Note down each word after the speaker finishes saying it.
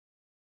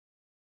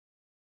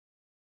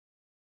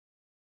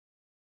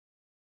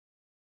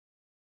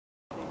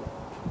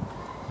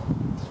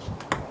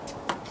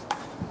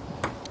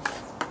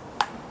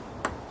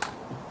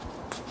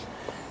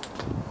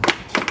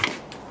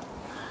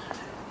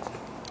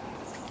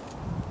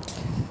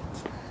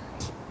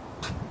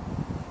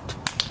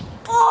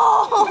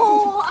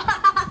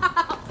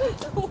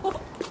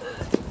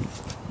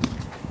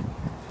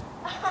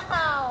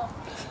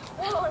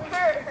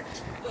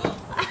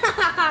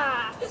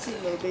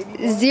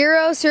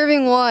0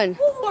 serving 1.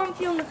 Ooh, I'm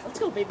feeling it. Let's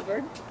go, baby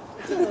bird.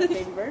 Let's go,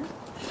 baby bird.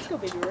 Let's go,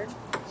 baby bird.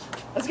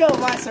 Let's go,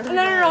 my serving.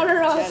 No.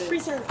 It's free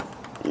serving.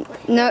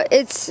 No,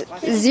 it's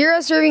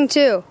 0 serving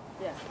 2.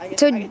 Yeah, I get,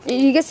 So I get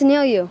he gets to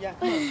nail you. Yeah,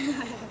 come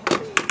on.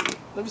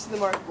 Let me see the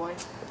mark, boy.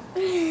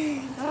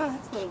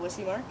 That's a little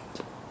wussy mark.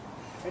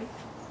 Ready?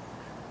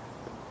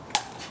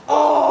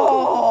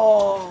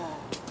 Oh!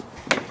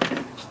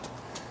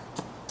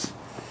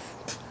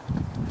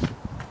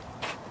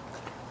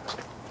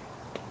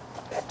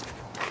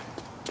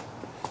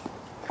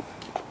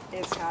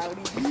 It's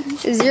howdy.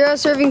 0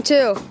 serving 2.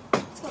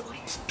 Let's go, boy.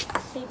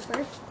 Baby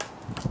bird.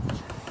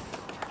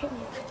 Hit me.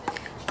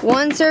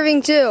 1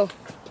 serving 2.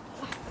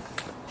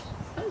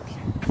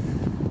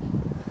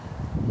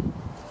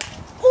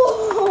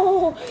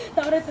 Oh,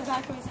 that would hit the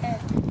back of his head.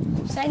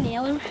 Should I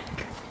nail him?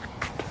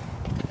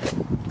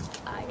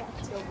 I got you.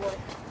 Let's go, boy.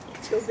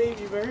 Let's go,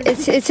 baby bird.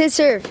 It's his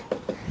serve.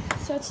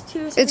 So it's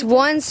 2. It's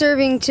 1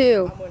 serving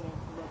 2. I'm winning.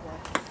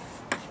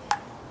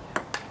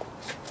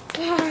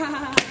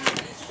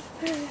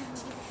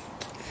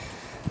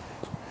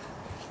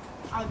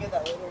 I'll get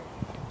that later.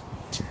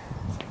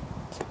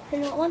 You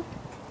want one?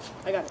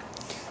 I got it.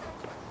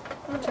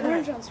 Oh, the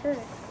orange one's hurt.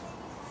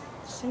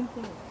 Same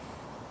thing.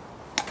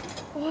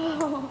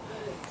 Whoa.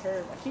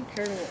 Curve. I keep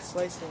curving it,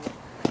 slicing it.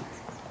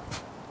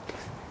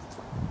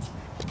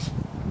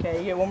 Okay,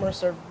 you get one more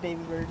serve,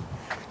 baby bird.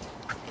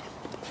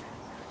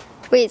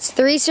 Wait, it's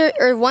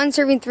 1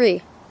 serving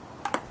 3.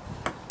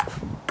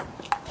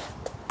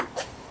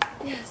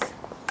 Yes.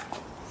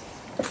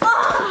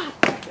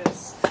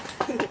 Yes.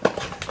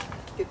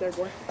 Get there,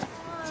 boy.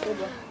 Let's go,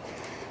 boy.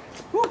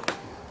 Woo.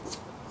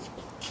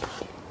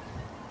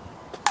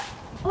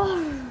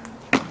 Oh.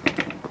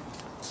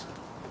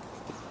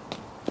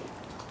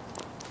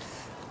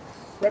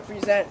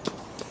 Represent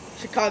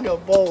Chicago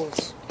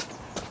Bulls.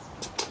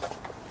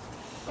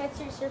 That's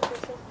your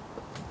surface.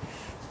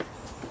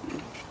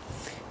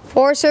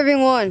 4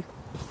 serving 1.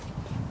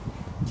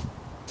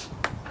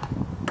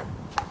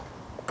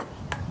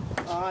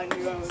 Oh, I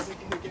knew I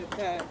wasn't gonna get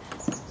that.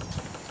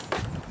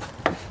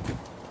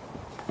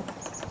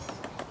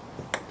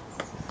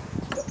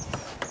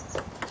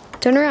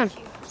 Turn around.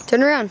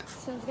 Turn around.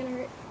 Someone's gonna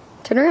hurt.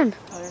 Turn around.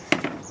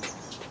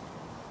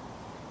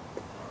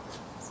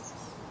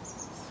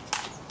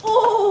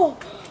 Oh!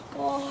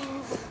 Oh.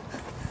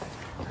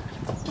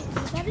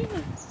 Is that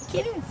even? I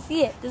can't even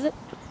see it. Does it?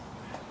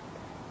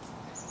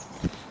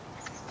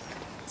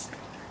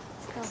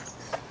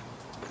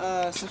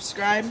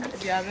 Subscribe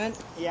if you haven't.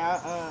 Yeah,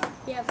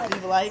 Yeah, but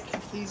leave a like.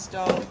 Please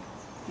don't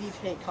leave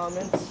hate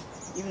comments,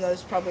 even though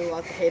there's probably a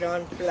lot to hate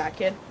on for that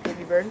kid,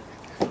 baby bird.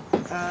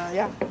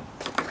 Yeah.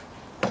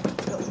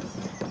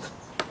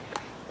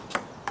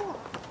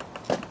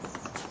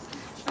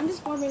 I'm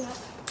just warming up.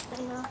 I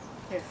don't know.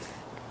 Here.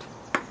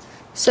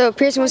 So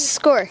Pearson, what's the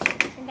score?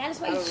 And that is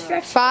why I you don't know.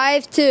 stretch.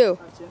 5-2.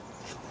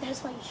 That is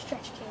why you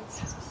stretch,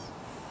 kids.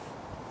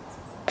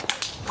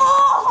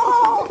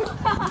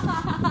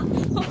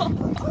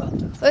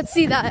 Let's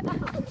see that.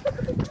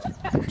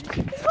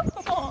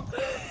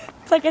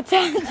 It's like a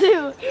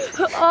tattoo.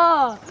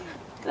 Oh,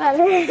 that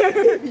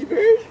hurt. Baby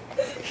bird.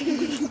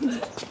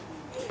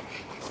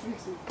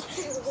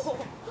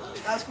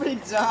 That was pretty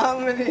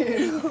dominant.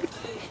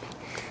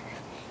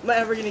 Am I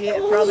ever gonna get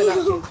it? Probably not.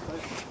 Kids, but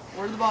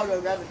where'd the ball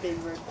go? Grab it, baby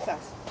bird.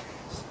 Fast.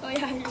 Oh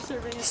yeah, you're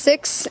serving it.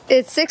 6.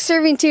 It's 6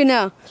 serving 2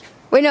 now.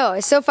 Wait, no,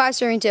 it's still 5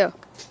 serving 2.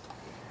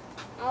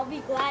 I'll be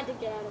glad to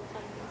get out of this.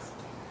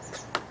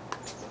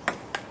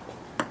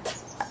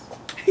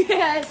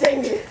 Yeah,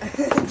 dang it.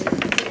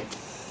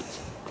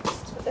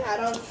 Put the hat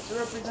on to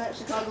represent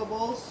Chicago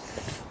Bulls.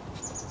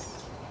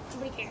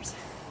 Nobody cares.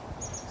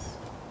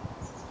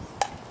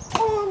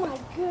 Oh my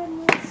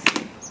goodness.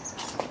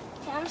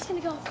 Okay, I'm just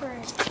gonna go for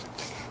it.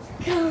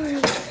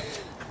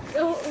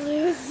 Don't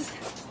lose.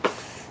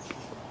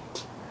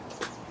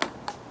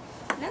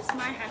 That's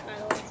my hat, by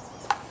the way.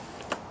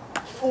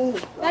 Oh,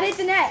 That hit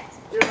the net.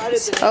 you're right at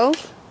the Oh,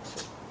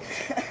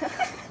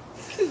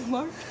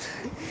 mark.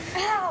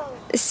 Ow.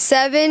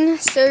 7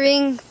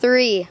 serving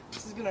 3.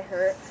 This is gonna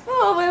hurt.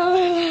 Oh,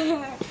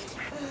 wait.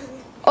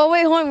 Oh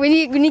wait, hold on. We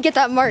need to get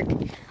that mark.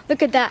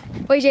 Look at that.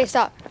 Wait, Jay,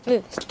 stop.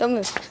 Move. Don't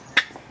move.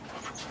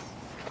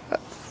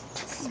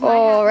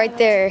 Oh, right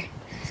there.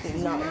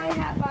 Not My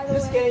hat, by the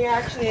Just way. kidding. I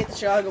actually hate the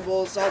Chicago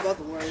Bulls. It's all about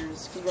the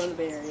Warriors. We run the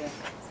Bay Area.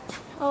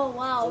 Oh,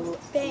 wow. Live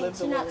Thanks.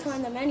 the You're not Warriors.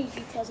 telling them any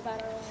details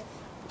about our life.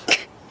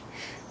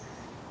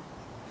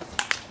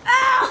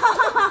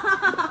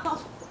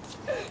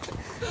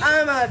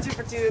 I'm 2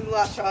 for 2 in the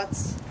last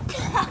shots.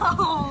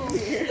 Ow.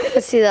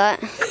 Let's see that.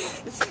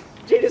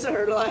 Jay doesn't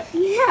hurt a lot.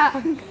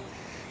 Yeah.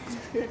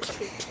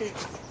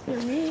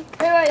 Wait,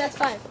 that's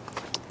fine.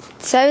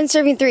 7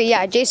 serving 3.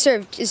 Yeah, Jay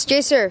served. It's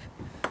Jay serve.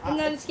 And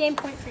then it's game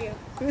point for you.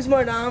 Who's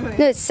more dominant?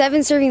 No, it's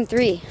 7 serving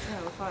 3. No,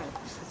 fine.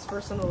 It's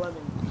first and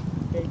 11.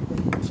 Okay,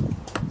 good.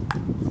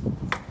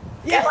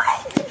 Yes!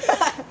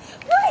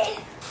 Wait.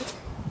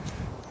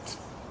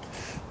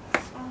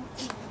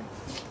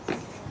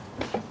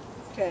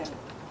 Okay.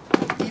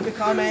 leave a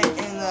comment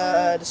in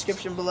the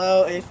description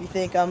below if you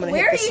think I'm gonna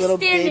hit Where is this he little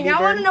standing? baby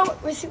I want bird. to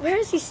know. Where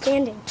is he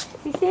standing? Is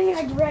he standing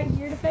like right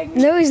here to peg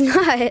me? No, he's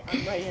not. Right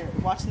here.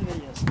 Watch the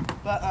videos.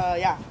 But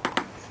yeah.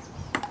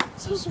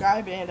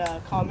 Subscribe and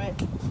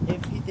comment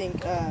if you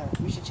think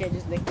we should change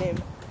his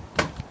nickname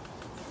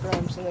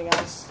from something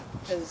else.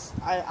 Because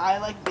I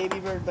like Baby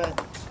Bird,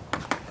 but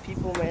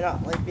people may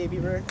not like Baby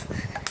Bird.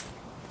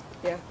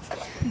 Yeah.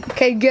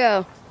 Okay,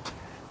 go.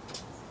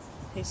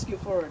 Hey, scoot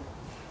forward.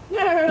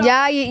 No.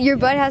 Yeah, your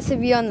butt has to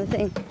be on the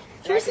thing.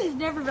 Tristan's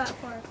never that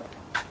far.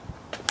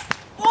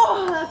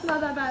 Oh, that's not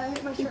that bad. I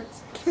hit my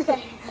shorts.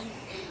 Okay.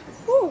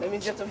 That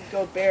means you have to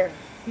go bare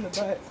in the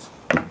butt.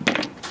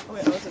 Oh,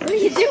 wait, What are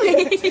you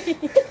doing?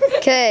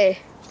 Okay.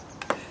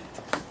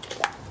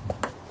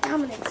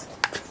 Dominance.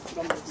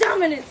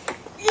 Dominance.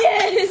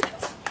 Yes.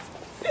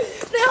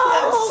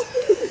 No.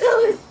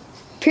 Yes.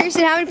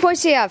 Pearson, how many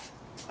points do you have?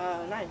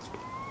 9.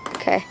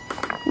 Okay.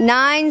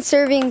 9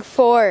 serving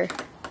 4.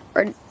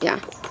 Or, yeah.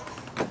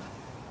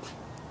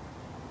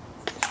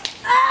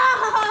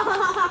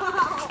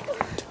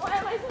 Why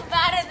am I so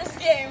bad at this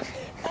game?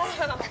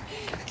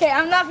 Okay,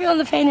 I'm not feeling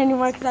the pain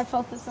anymore because I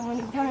felt this so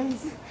many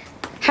times.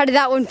 How did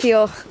that one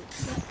feel? It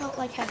felt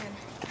like heaven.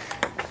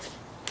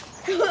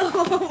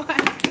 Oh my.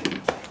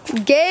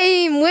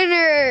 Game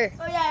winner!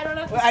 Oh yeah, I don't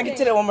have to Wait, I can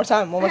do it one more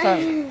time. One more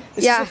time.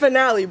 This Yeah. is the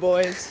finale,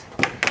 boys.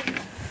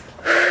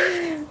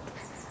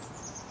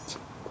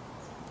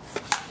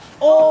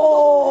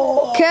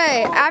 Oh!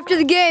 Okay, after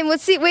the game,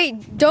 let's see.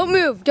 Wait, don't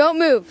move. Don't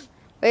move.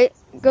 Wait,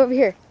 go over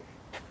here.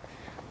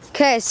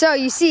 Okay, so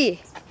you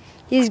see,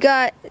 he's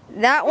got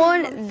that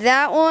one, and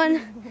that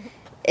one.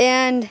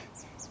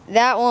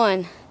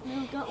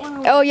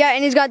 Oh, yeah,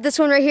 and he's got this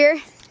one right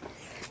here.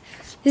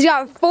 He's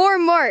got 4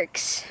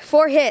 marks,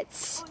 4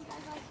 hits.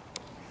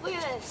 Look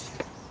at this.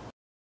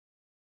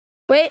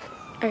 Wait,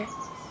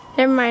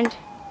 never mind.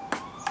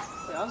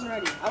 Wait, I wasn't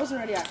ready. I wasn't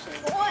ready, actually.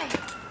 Boy.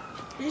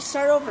 You just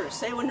start over.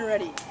 Say when you're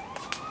ready.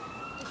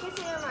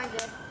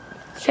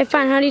 Okay,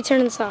 fine. How do you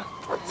turn this off?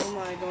 Oh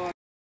my god.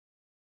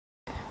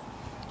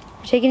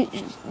 Taking,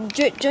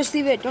 just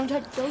leave it. Don't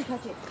touch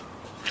it.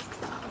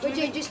 Wait,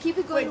 Jay, just keep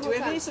it going. Wait, do we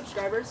have any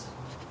subscribers?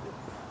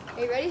 Are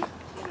you ready?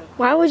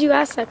 Why would you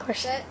ask that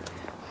question? Set.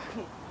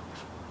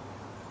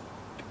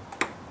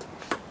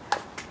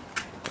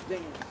 Dang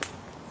it.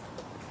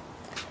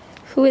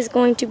 Who is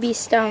going to be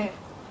stung?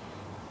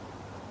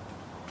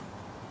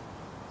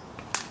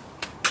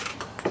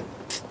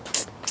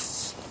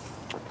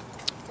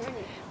 Turn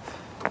it.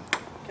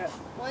 Okay.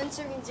 1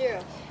 serving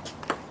 0.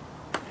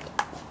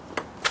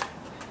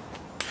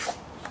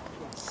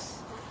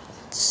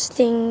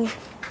 Sting.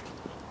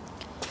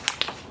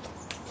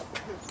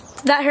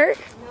 Did that hurt?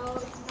 No,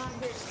 it's not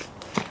hit.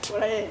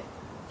 What I hit?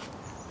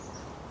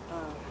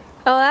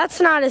 Oh, that's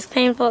not as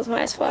painful as my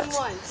 1 spots.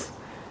 1s.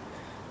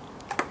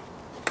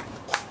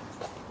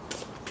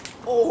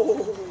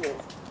 Oh!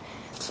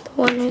 The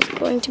one who's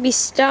going to be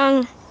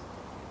stung.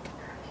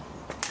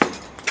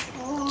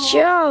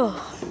 Joe.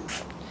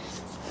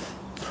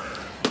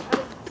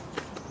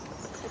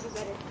 That'd be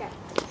better.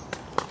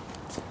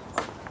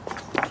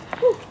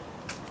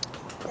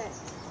 Okay.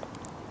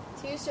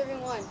 2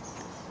 serving 1.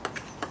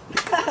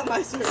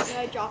 My service. And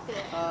I dropped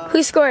it.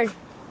 Who scored?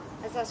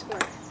 That's not score.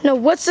 No,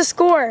 what's the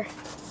score?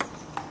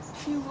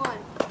 2-1.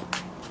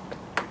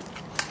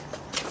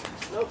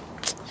 Nope.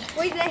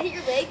 Wait, did I hit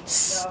your leg?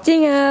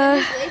 Stinger.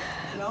 His leg?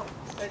 No.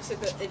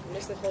 It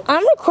missed the whole.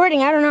 I'm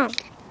recording, I don't know.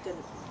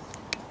 Didn't.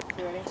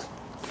 You ready?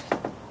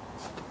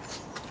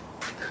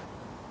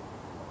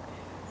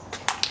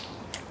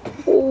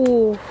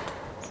 Ooh.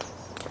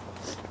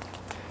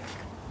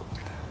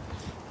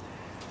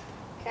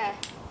 Okay.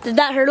 Did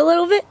that hurt a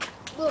little bit?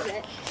 A little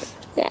bit.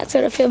 Yeah, that's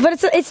what I feel.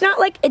 But it's not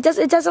like it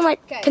doesn't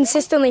like Okay.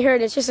 consistently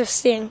hurt. It's just a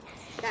sting.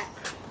 Okay.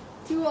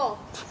 2-all.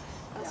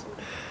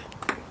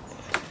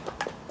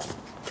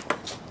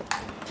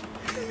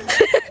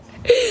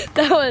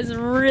 That was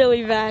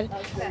really bad.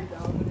 Okay.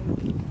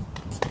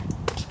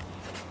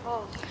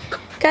 Oh.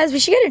 Guys, we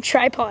should get a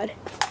tripod.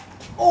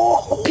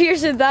 Oh!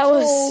 Pearson, that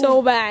was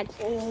so bad.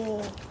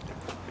 Oh!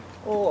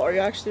 Oh, are you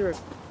actually? Dude,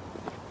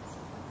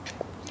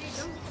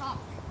 don't talk.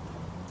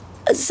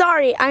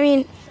 Sorry, I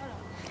mean.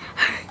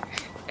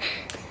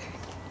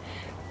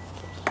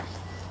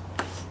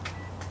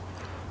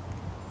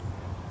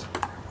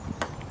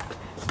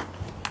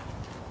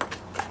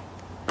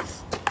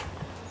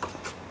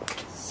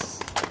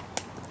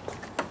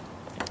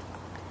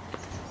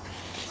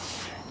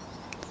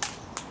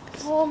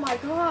 Oh my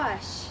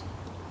gosh.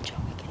 Joe,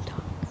 we can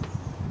talk.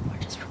 We're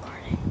just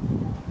recording.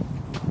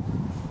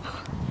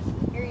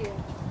 Here you.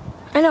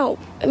 I know.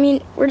 I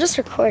mean, we're just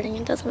recording.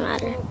 It doesn't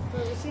matter.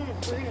 We're gonna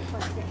play.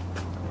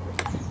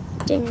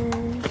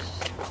 Dingers.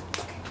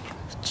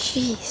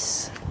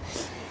 Jeez.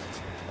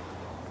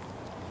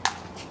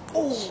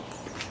 Oh!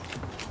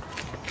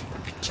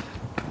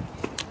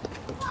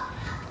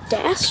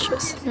 That's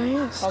just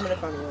nice. How many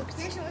if I'm worked?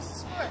 Pearson, what's the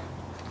score?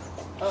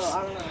 Oh,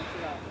 I don't know. I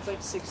forgot. It's like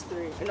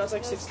 6-3. No, it's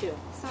like 6-2.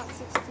 It's not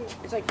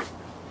 6-2. It's like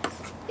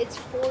It's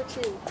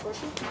 4-2.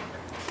 4-2?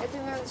 I didn't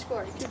remember the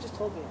score. You just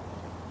told me.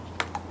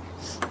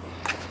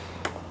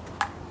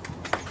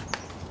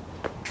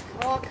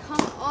 Oh, come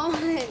on.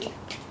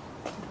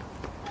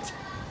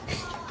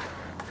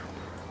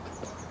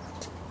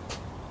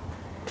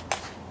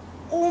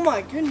 Oh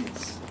my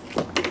goodness.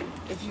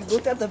 If you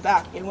looked at the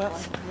back, it went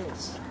like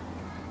this.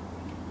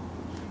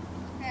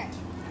 Okay.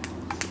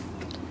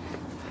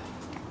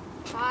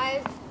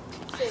 5,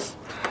 6.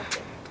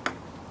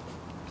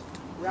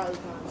 Rally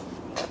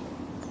time.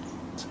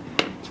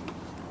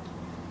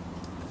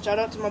 Shout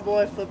out to my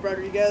boy Flip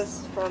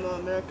Rodriguez from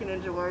American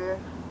Ninja Warrior.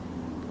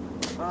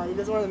 He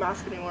doesn't wear the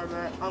mask anymore,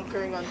 but I'm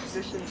carrying on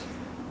position.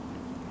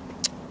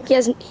 He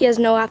has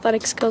no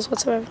athletic skills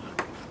whatsoever.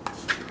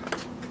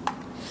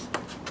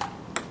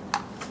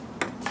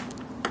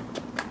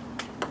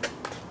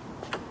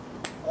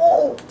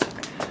 Oh!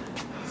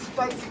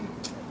 Spicy.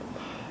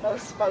 That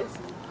was spicy.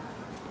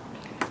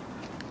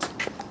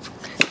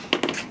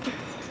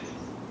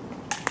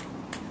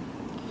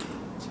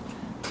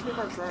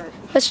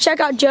 Let's check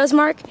out Joe's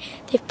mark.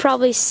 They've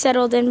probably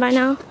settled in by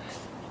now.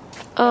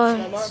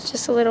 It's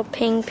just a little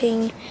ping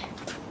ping.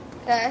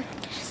 Okay.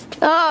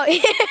 Oh,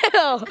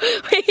 ew!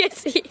 We can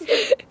see.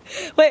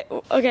 Wait,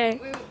 okay.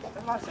 Wait,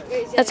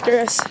 That's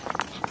gross.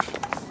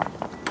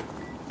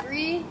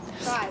 3,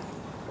 5.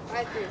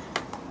 5, 3.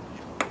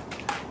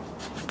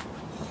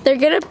 They're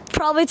gonna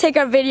probably take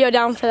our video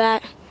down for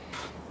that.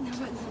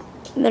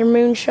 Their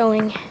moon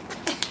showing.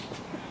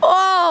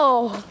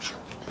 Oh!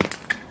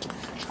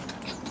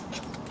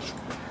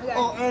 Okay.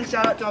 Oh, and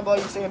shout out to my boy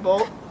Usain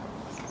Bolt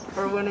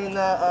for winning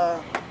the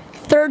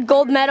Third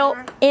gold medal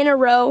in a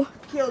row.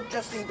 killed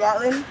Justin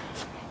Gatlin.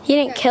 He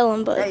didn't kill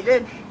him, Yeah, he but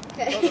did.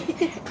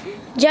 Okay.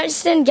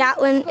 Justin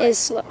Gatlin is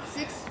slow.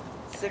 6,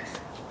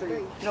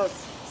 6-3. No, it's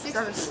 6,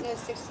 7-3. no,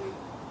 6-3.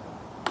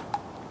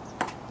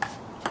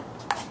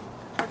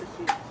 Hard to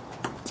see.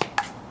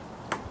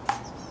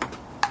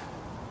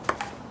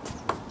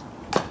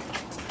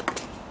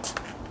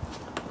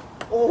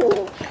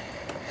 Oh,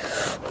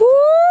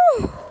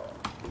 Woo!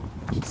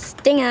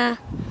 Stinger.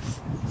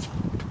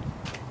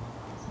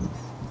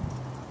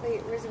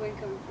 Wait, where's the wind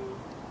coming from?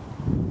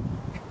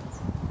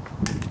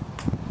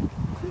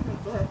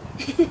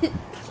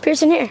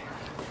 Pearson here.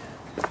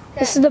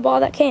 This is the ball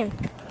that came.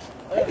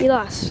 That we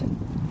lost.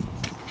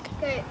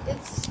 Okay,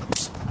 it's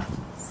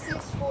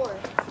 6-4.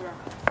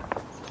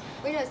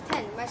 Wait, no, it's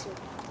 10. My turn.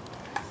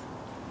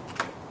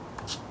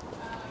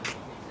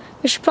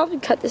 We should probably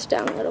cut this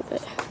down a little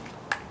bit.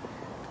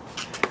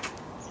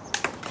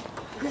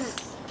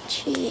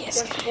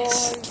 Jeez,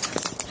 guys.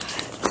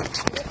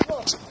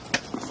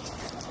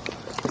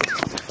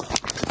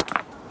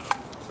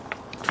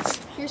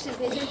 Pearson,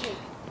 pay attention.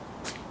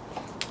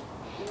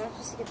 You're not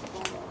supposed to get the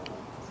ball out of the way.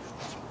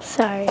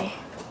 Sorry.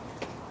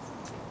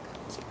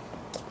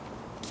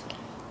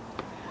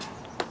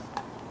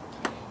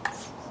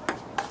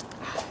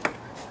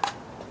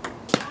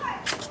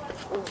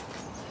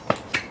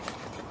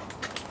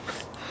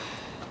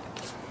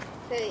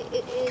 Okay,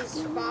 it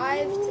is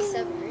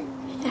 5-7, right?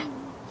 Yeah.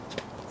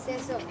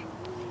 Stand still.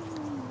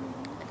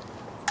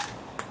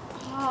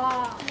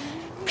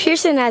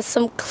 Pearson has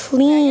some I gotta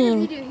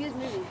clean. redo. He was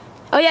moving.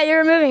 Oh yeah, you're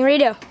removing.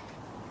 Redo.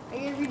 I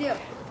gotta redo.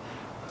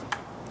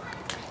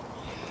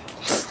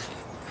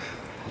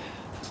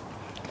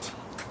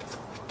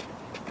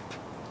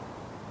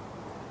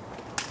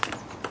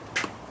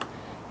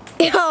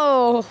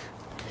 Yo.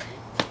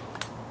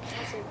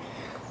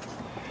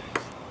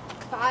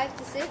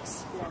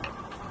 5-6.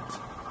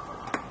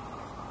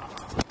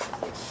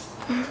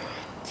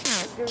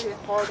 it's gonna be a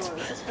hard one.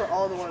 This is for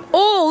all the ones.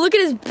 Oh, look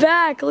at his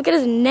back. Look at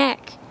his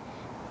neck.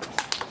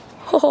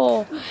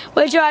 Oh.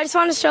 Wait, Joe, I just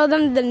want to show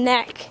them the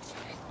neck.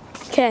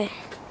 Okay.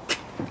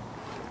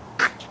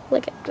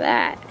 Look at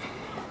that.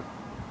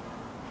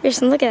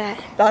 Pearson, look at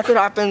that. That's what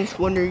happens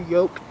when you're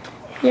yoked.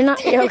 You're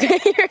not yoked.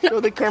 You're Show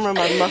the camera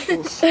my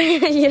muscles.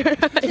 You're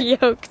not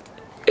yoked.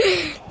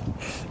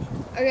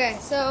 Okay,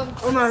 so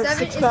Oh, my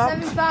 7 is six-pack.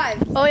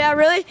 7-5. Oh yeah,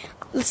 really?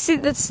 Let's see.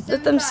 Let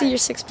them see your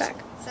 6-pack.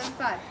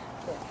 7-5.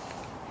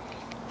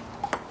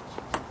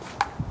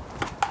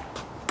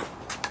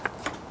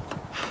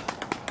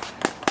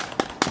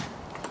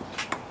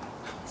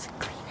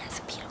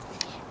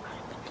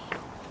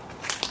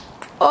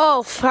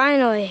 Oh,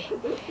 finally. There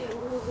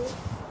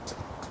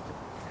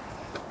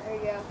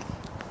you go.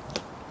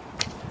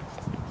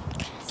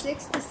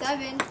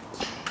 6-7.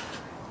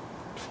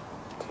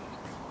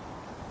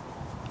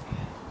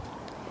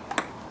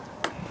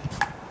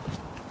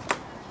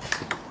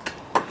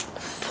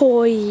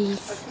 Boy. I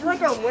feel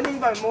like I'm winning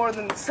by more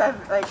than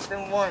 7, like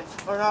than 1.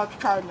 Or not,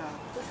 it's tied now.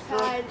 It's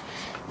tied.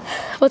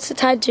 What's it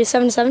tied to?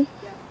 7-7?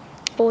 Yeah.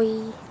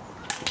 Boy.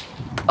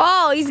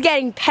 Oh, he's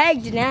getting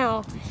pegged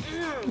now.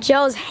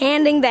 Joe's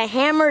handing the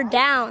hammer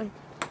down.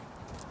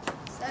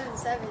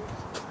 7-7.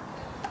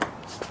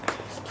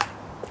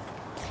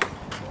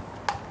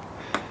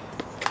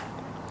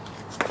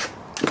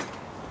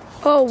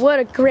 Oh, what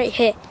a great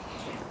hit.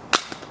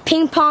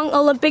 Ping pong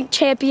Olympic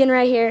champion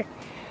right here.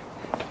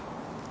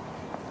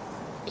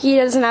 He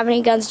doesn't have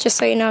any guns, just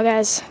so you know,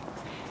 guys.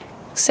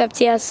 Except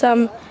he has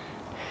some.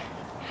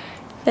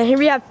 Then here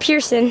we have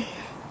Pearson,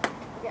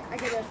 Yeah, I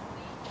get it.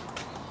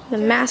 the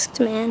masked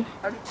man.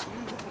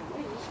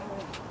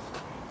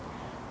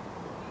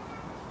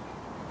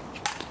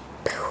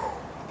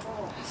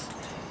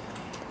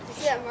 You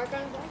see that mark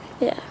on his back?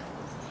 Yeah.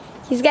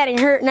 He's getting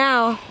hurt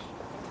now.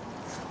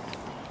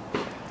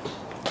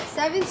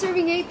 7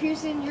 serving 8,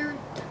 Pearson. Your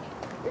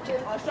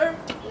turn.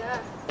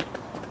 Yeah.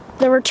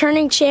 The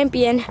returning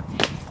champion.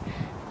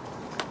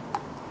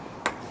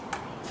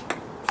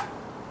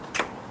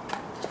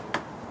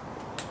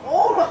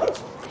 Oh!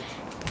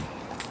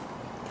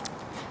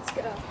 Let's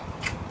go.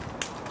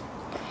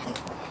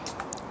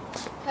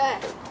 Hey.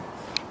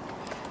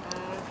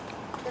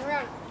 Turn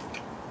around.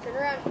 Turn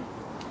around.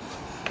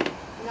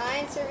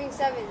 9 serving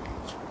 7.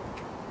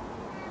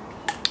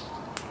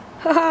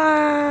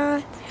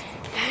 Haha.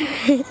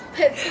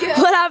 Let's go.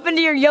 What happened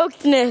to your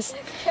yokedness?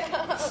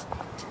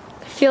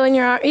 Feeling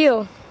your arm.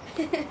 Ew.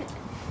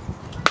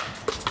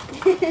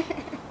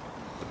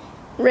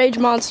 Rage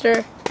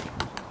monster.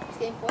 It's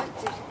game point.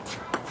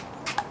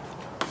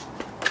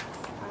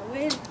 I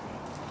win.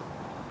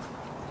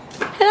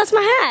 Hey, that's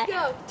my hat.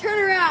 Go. Turn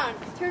around.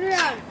 Turn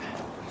around.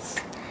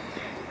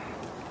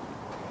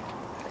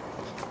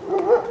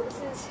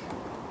 This is.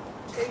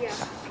 There you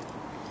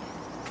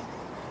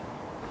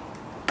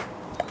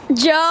go.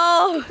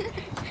 Joe.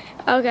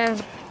 Okay.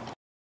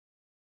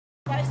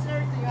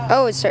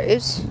 Oh, it's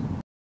oops.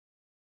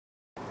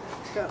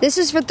 This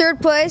is for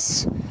 3rd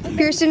place.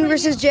 Pearson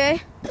versus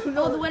Jay.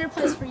 Oh, the winner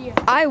plays for you.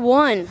 I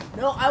won.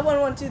 No, I won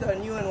one too though,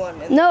 and you won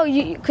one. And No,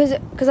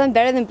 cause I'm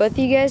better than both of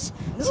you guys.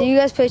 So you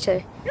guys play each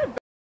other.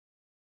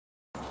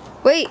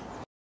 Wait.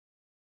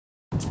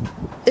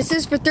 This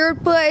is for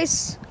 3rd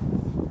place.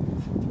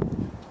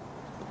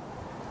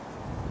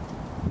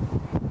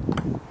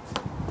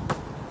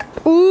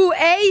 Ooh,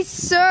 ace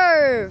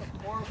serve.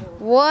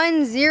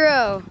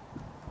 1-0.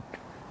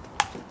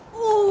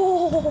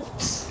 Ooh.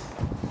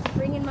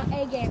 Bringing my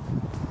A game.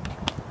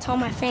 To all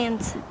my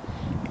fans.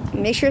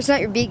 Make sure it's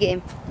not your B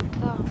game.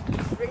 Oh.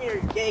 bring your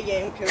gay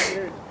game because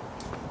you're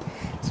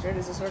scared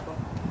as a circle.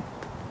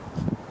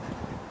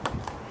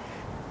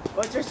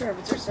 What's your serve?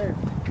 It's your serve.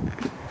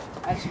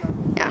 I just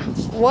remember. Yeah.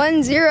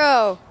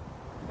 1-0.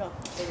 Go.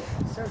 Take it.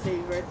 Serve,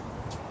 baby bird.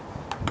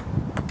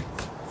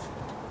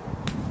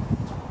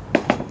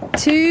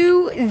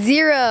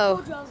 2-0.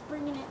 I was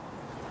bringing it.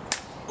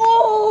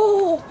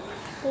 Oh!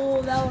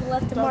 Oh, that one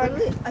left a No, mark.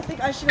 really, I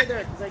think I should have there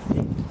because I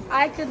think.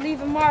 I could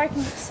leave a mark,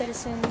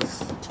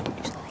 citizens.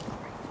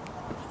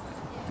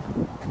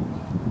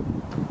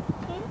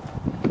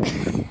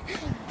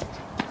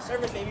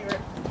 Serve it, baby bird.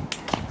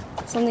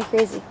 Something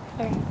crazy.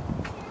 Okay.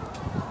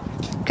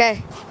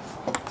 Okay.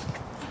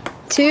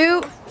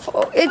 2.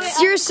 Oh,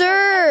 it's your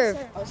serve.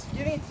 I was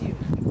giving it to you.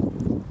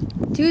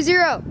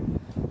 2-0.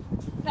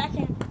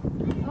 Backhand.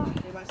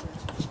 Okay, my serve.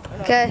 Oh,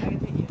 no, Okay. I can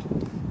take you.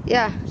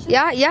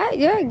 Yeah.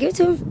 Yeah. Give it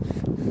to him.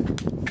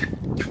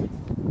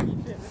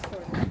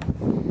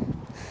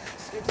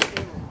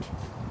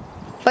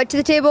 Butt to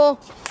the table.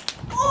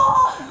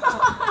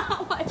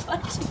 Oh! My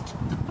butt.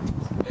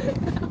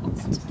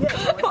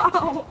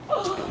 Wow.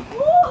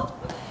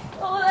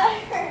 Oh,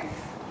 that hurt.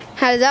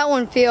 How did that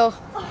one feel?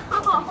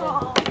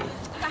 Oh.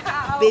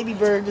 Baby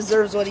bird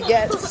deserves what he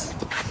gets.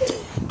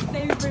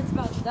 Baby bird's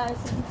about to die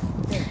soon.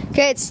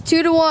 Okay, it's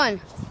 2-1.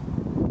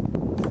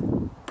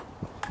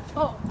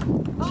 Oh.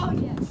 Oh,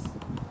 yes.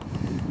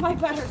 My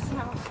butt hurts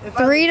now. If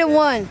I-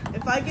 3-1.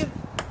 If I give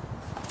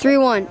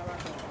 3-1.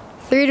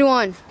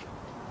 3-1.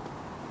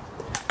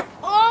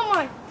 Oh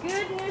my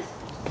goodness.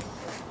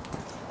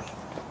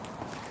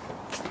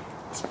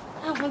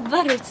 Oh, my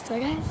butt hurts still,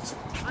 guys.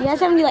 You guys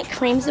have any like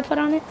creams to put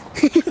on it?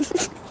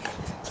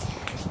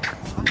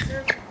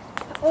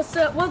 What's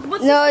No,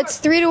 the it's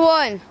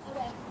 3-1.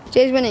 Okay.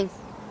 Jay's winning.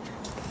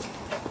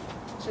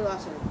 it's your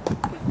last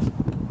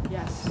serve.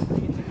 Yes. You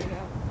can take it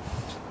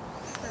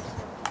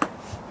out.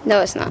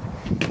 No, it's not.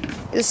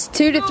 It's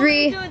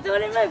 2-3. Don't do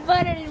it in my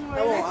butt anymore.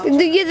 No, I'll-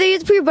 You have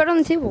to put your butt on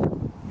the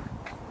table.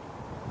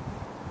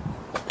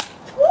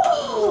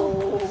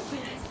 Oh.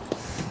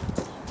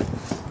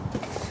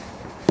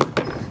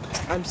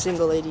 I'm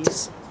single,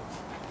 ladies.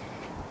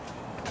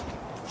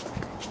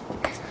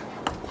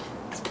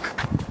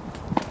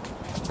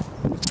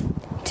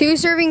 Two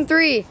serving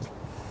 3.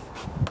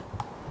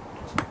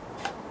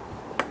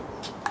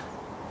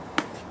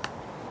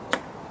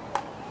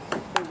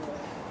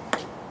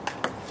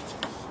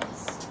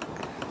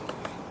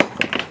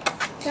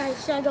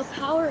 Guys, should I go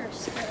power or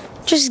skill?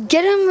 Just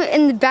get him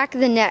in the back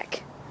of the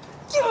neck.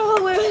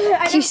 Oh,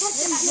 wait. You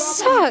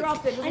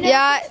suck.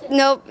 Yeah,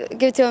 nope.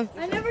 Give it to him.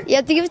 I never. You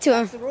have to give it to him.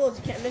 That's the rules.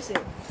 You can't miss it.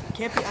 You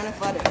can't be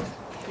unathletic.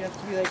 You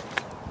have to be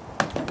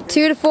like.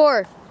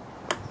 2-4.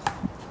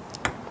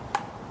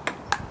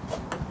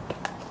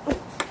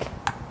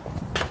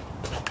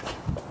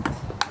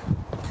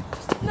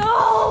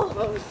 No!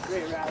 That was a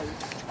great rally.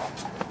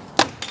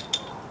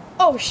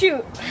 Oh,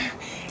 shoot.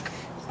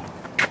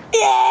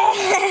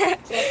 Yeah!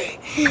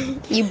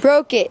 You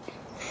broke it.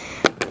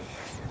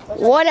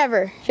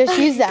 Whatever. Just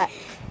use that.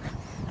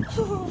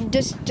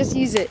 Just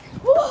use it.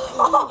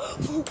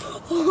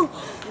 Use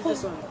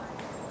this one.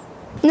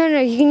 No,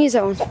 you can use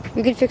that one.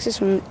 We can fix this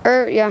one.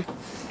 Yeah.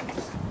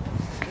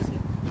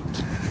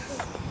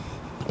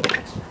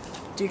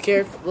 Do you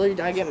care if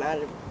I get mad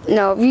at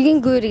No, you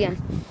can glue it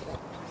again.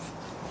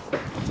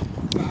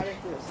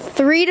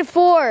 3 to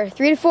 4.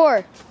 3 to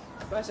 4.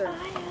 My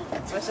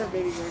serve,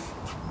 baby bird.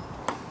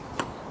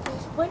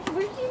 Where did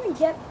you even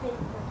get baby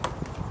bird?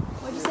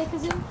 What'd you say,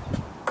 Kazoo?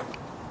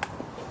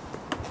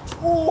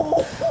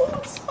 Oh,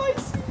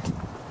 spicy.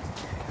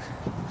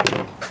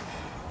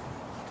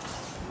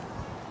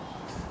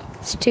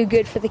 It's too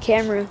good for the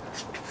camera.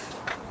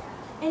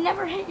 It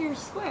never hit your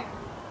square.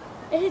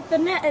 It hit the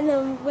net and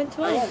then went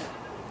to it.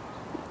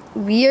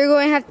 We are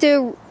going to have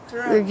to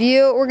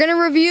review. We're going to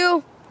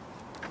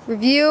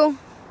review.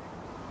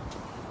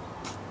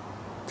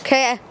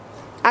 Okay.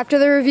 After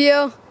the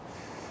review,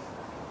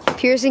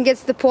 Pearson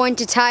gets the point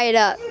to tie it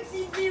up. You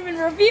didn't even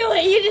review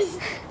it. You just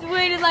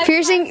waited like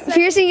Pearson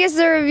gets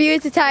the review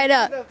to tie it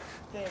up.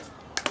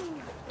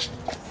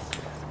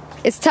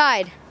 It's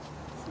tied.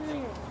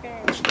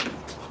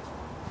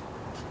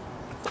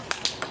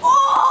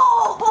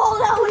 Oh,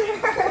 that would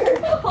hurt.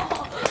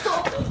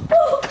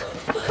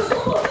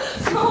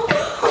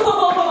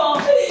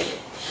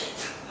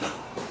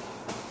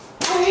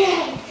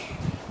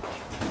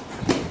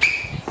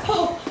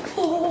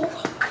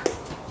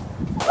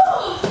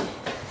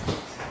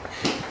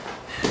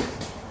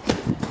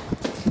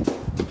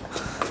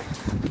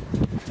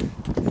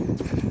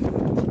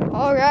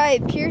 All right,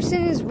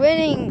 Pearson is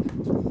winning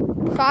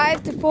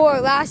 5 to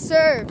 4. Last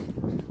serve.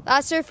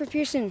 Last serve for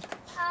Pearson.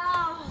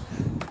 Ow.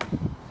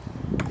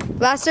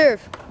 Last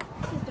serve.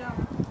 You're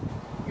done.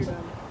 You're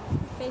done.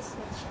 Face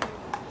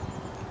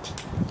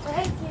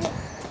Thank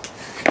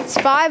you. It's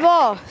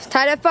 5-all. It's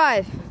tied at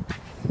 5.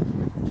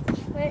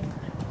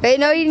 Wait,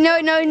 no, he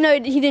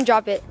didn't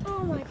drop it.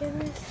 Oh my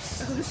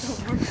goodness. I'm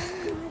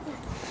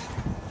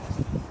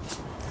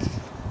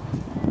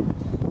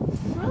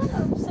really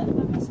upset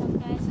about myself,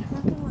 guys. I'm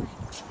not gonna lie.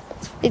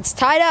 It's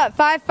tied up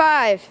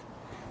 5-5.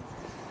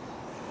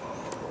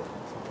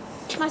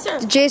 My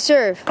serve. J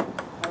serve. I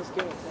was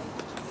good at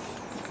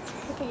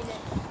Okay, you did.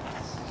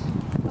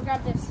 I'll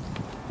grab this.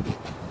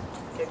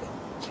 that.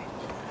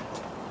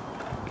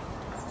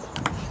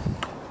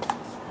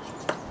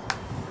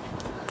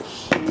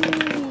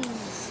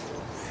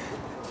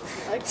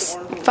 I like the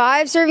orange one.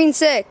 5 serving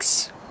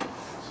 6.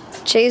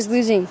 Jay's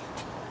losing.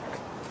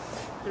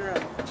 You're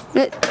right.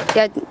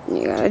 Yeah,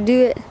 you gotta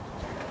do it.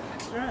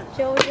 You're right.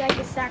 Joe, would you like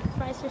to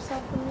sacrifice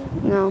yourself for me?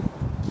 No.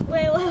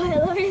 Wait,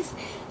 let me just...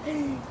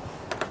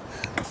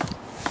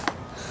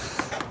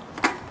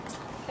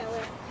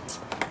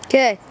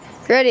 Okay,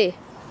 ready.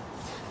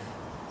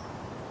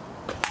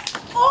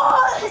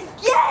 Oh,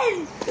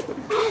 again!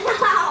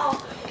 Ow!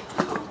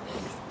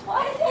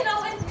 Why is it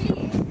always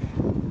me?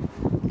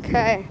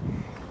 Okay.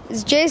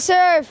 It's Jay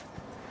serve.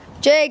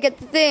 Jay, get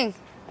the thing.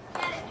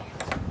 Get it.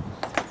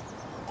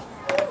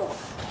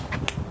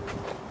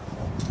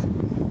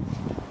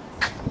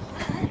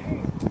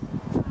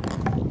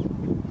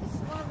 This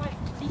is one of my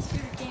least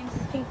favorite games, I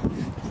think.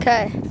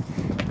 Okay.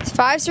 It's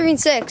 5 serving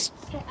 6.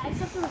 Okay, I just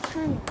have to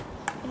return it.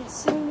 And as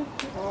soon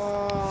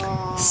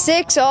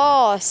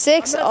 6-all.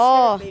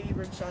 6-all. Baby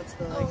bird shots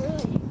though. Oh,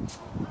 really?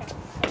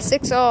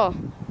 6-all.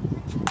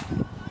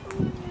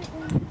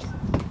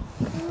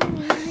 Oh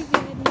my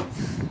goodness.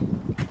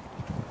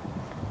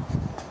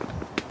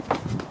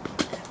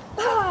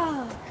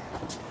 Ah!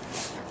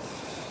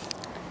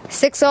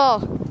 6-all.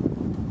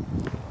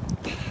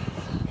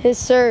 His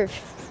serve.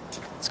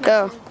 Let's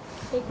go.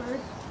 Big bird.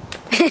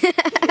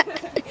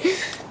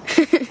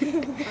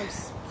 I'm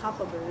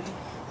Papa Bird.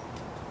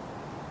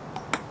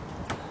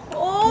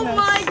 Oh Yes.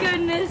 my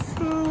goodness.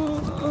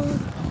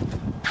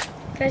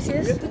 Can I see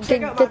this?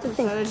 Check out my Get the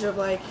thing. percentage of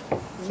like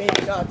made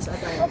shots at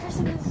that What one.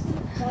 percent is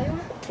volume?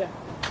 Yeah.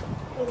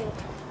 Okay.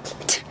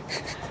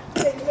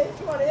 Hey,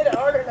 you want to hit it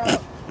harder now.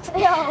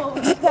 Yo,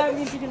 that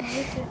means you're gonna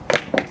miss it.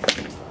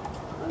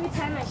 Let me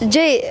tie my shoe.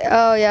 Jay,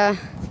 oh yeah.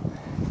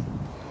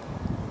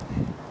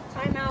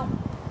 Time out.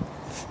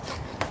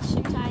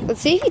 Shoe tie.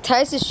 Let's see if he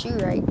ties his shoe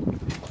right.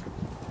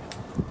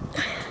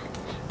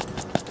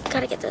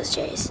 Gotta get those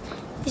J's.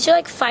 These are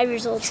like 5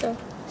 years old, so.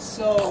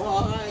 So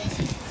hot.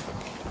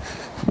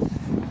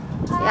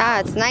 Yeah,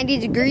 it's 90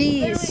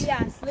 degrees.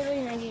 Yeah, it's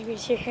literally 90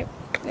 degrees here. Here.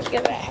 Let's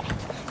go back.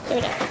 Give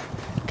it up.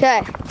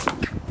 Okay.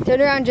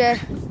 Turn around, Jay.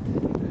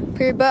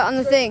 Put your butt on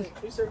the thing.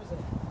 Who serves it?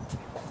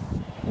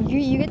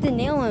 You get to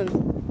nail him.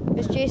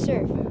 It's Jay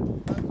serve.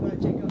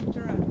 Turn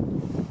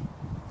around.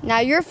 Now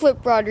you're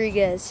Flip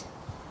Rodriguez.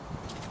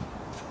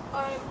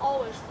 I'm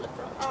always flip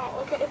front.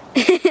 Oh, okay.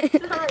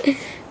 Turn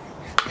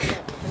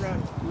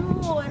around.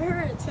 No, it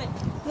hurts. Wait,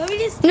 let me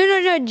just.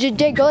 No,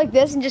 Jay, go like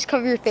this and just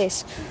cover your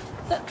face.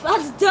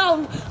 That's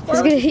dumb.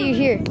 It's gonna hit you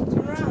here.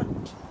 Turn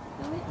around.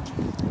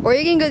 Or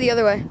you can go the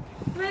other way.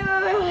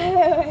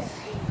 Wait.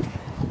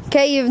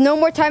 Okay, you have no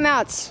more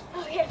timeouts.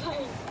 Okay,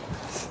 fine.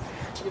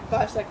 You get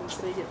 5 seconds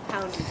so you get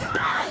pounded.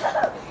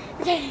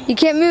 You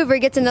can't move or he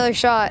gets another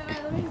shot.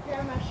 Let me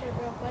grab my shirt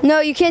real quick. No,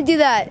 you can't do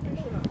that.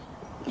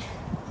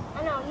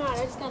 I know, I'm not.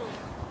 I just gotta.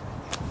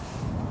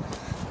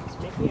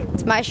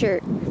 It's my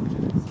shirt.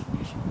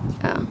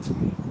 Oh.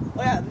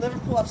 Oh yeah,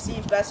 Liverpool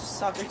FC, best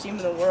soccer team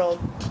in the world.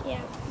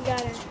 Yeah, you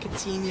got it.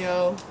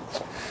 Coutinho.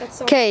 That's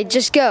so Okay,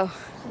 just go.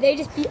 They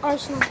just beat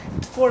Arsenal.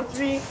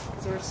 4-3.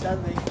 So we're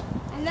settling.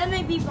 And then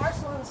they beat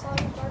Barcelona. So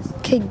Barcelona.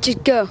 Okay,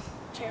 just go.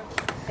 Terrible.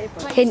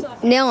 Okay,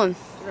 nail him.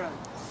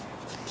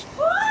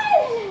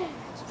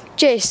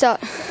 Jay,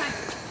 stop.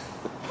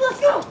 Let's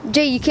go.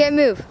 Jay, you can't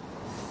move.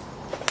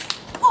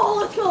 Oh,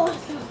 let's go.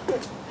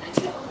 Let's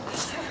go.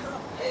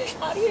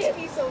 How do you hit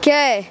me so?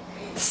 Okay,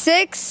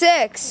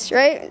 6-6,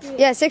 right?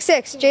 Yeah,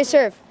 6-6. Jay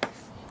serve.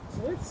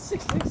 It's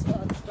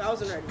 6-6. I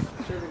wasn't ready.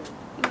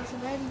 I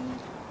wasn't ready.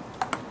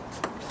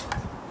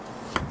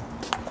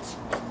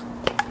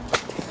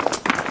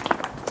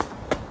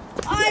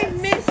 I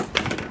missed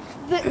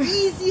the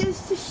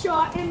easiest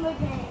shot in the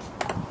game.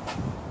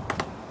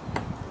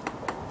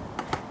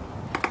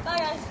 Bye,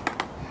 guys.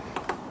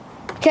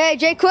 Okay,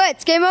 Jay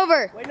quits. Game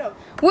over. Wait, no.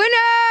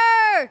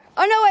 Winner!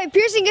 Oh no, wait.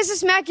 Pearson gets to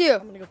smack you.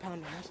 I'm gonna go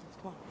pound him.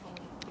 Come on.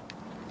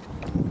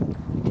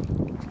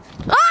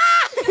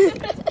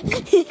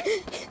 Ah!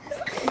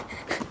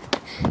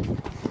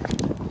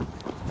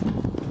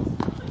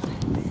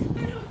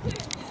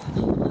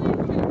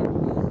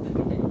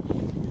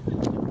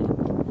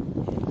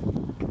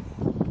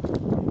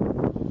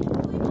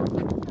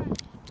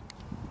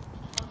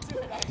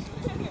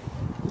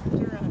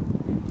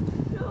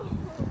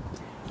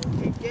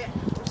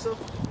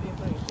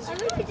 I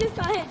really just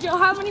got hit. Joe,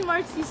 how many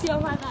marks do you see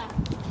on my back?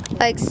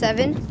 Like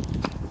 7.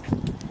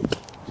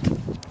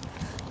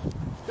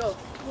 Go.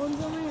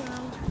 One's on my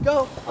arm.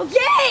 Go.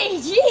 Okay,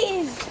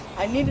 jeez.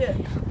 I need it.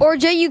 Or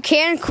Jay, you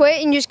can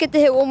quit and you just get to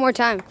hit one more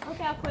time.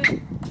 Okay, I'll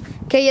quit.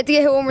 Okay, you have to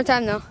get hit one more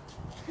time though.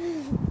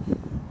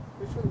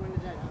 Wait for the wind to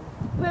die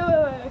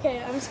down. Wait.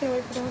 Okay, I'm just gonna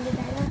wait for the one to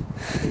die down.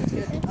 It's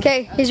good.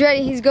 Okay, he's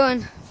ready. He's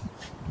going.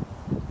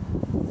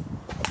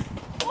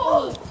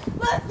 Oh,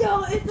 let's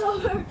go. It's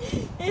over.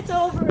 It's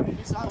over.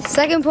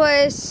 Second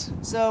place.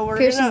 So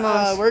Pearson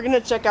Moss. we're gonna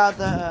check out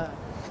the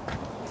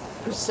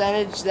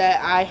percentage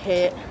that I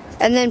hit.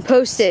 And then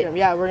post it.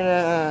 Yeah, we're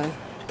gonna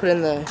put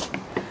in the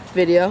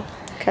video.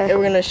 Okay. And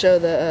we're gonna show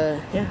the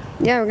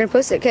Yeah, we're gonna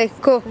post it. Okay,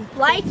 cool.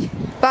 Like,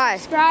 Bye.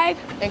 subscribe,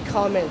 and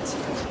comment.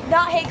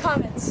 not hate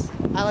comments.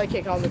 I like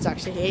hate comments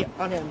actually. Hate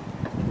on him.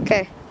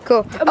 Okay,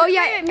 cool. Oh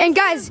yeah, and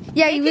guys,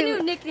 yeah, Make a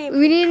new nickname.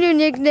 we need a new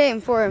nickname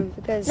for him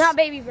because. Not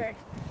Baby Bird.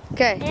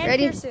 Okay, And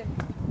ready? Pearson.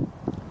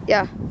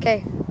 Yeah.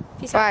 Okay.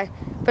 Peace out.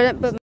 Bye.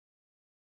 But